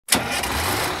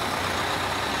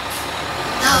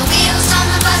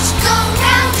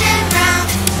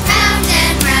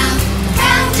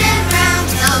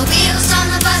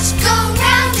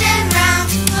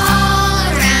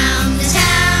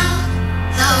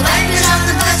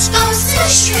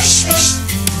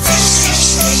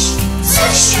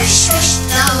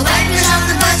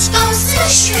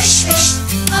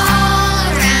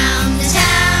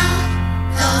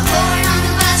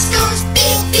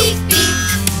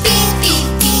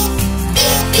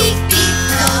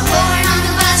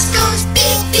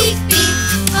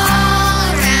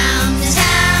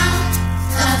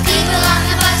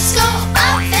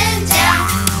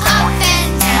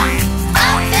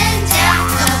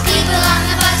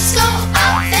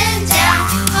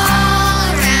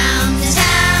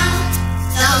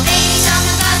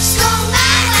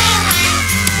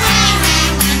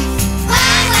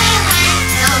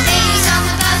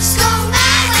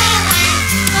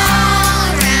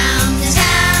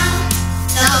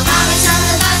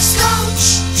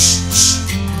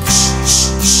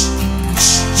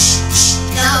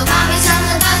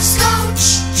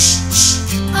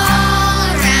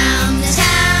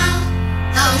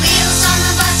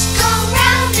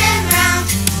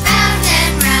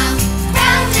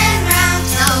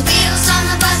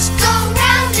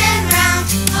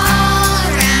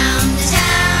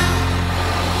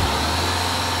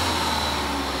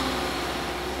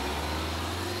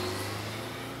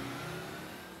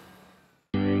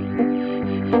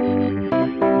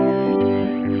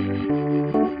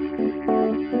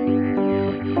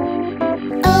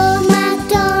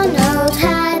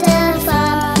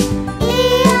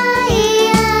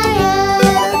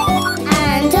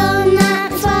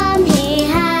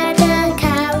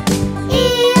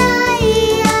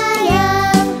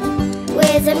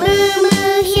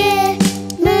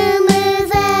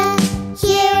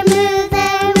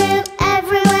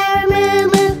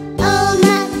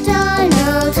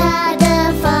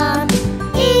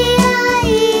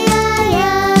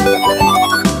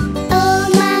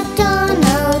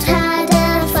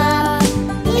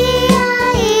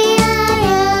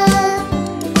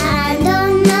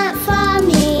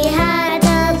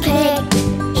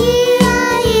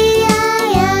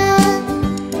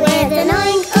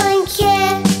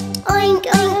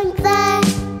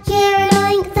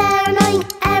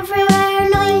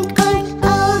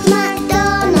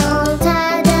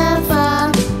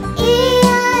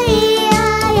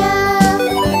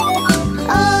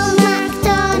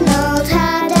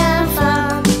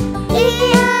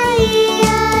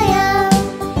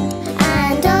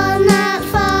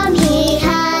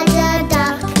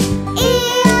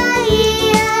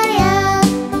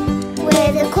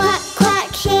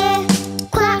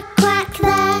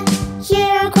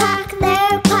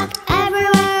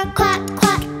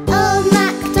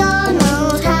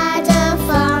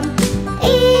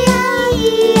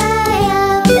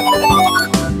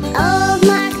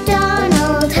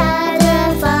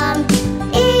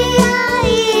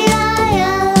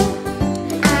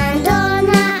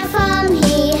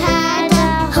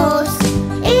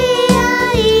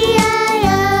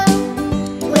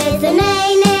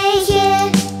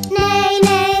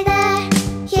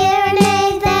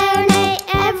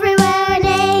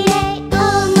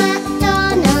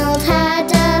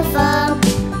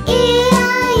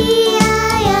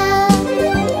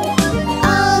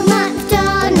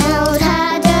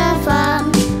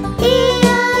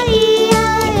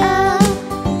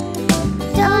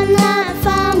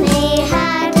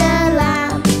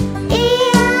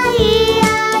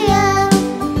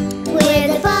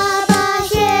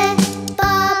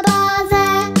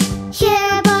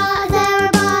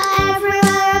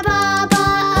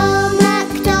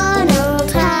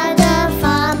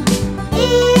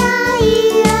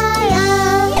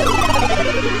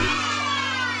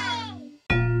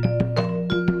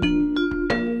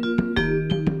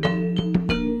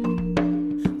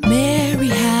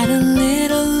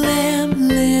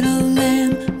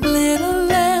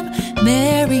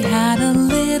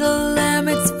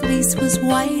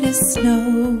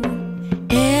snow.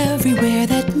 Everywhere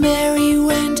that Mary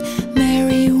went,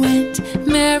 Mary went,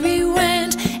 Mary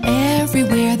went.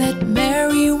 Everywhere that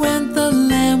Mary went, the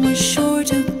lamb was sure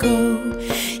to go.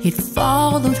 It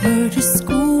followed her to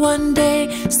school one day,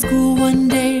 school one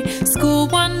day, school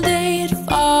one day. It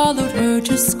followed her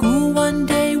to school one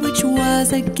day, which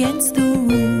was against the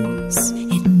rules.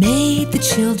 It made the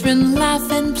children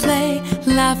laugh and play,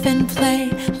 laugh and play,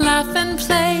 laugh and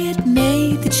play. It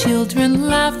made the children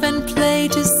laugh and play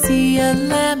to see a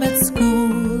lamb at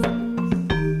school.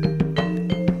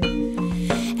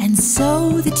 And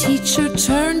so the teacher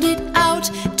turned it out,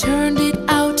 turned it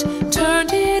out,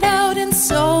 turned it out. And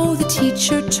so the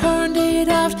teacher turned it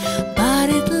out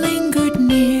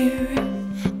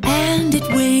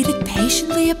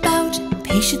about,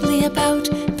 patiently about,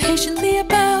 patiently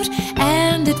about,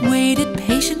 and it waited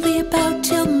patiently about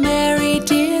till Mary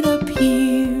did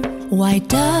appear. Why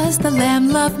does the lamb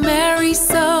love Mary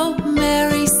so,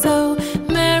 Mary so,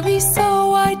 Mary so?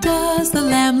 Why does the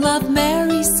lamb love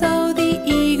Mary so?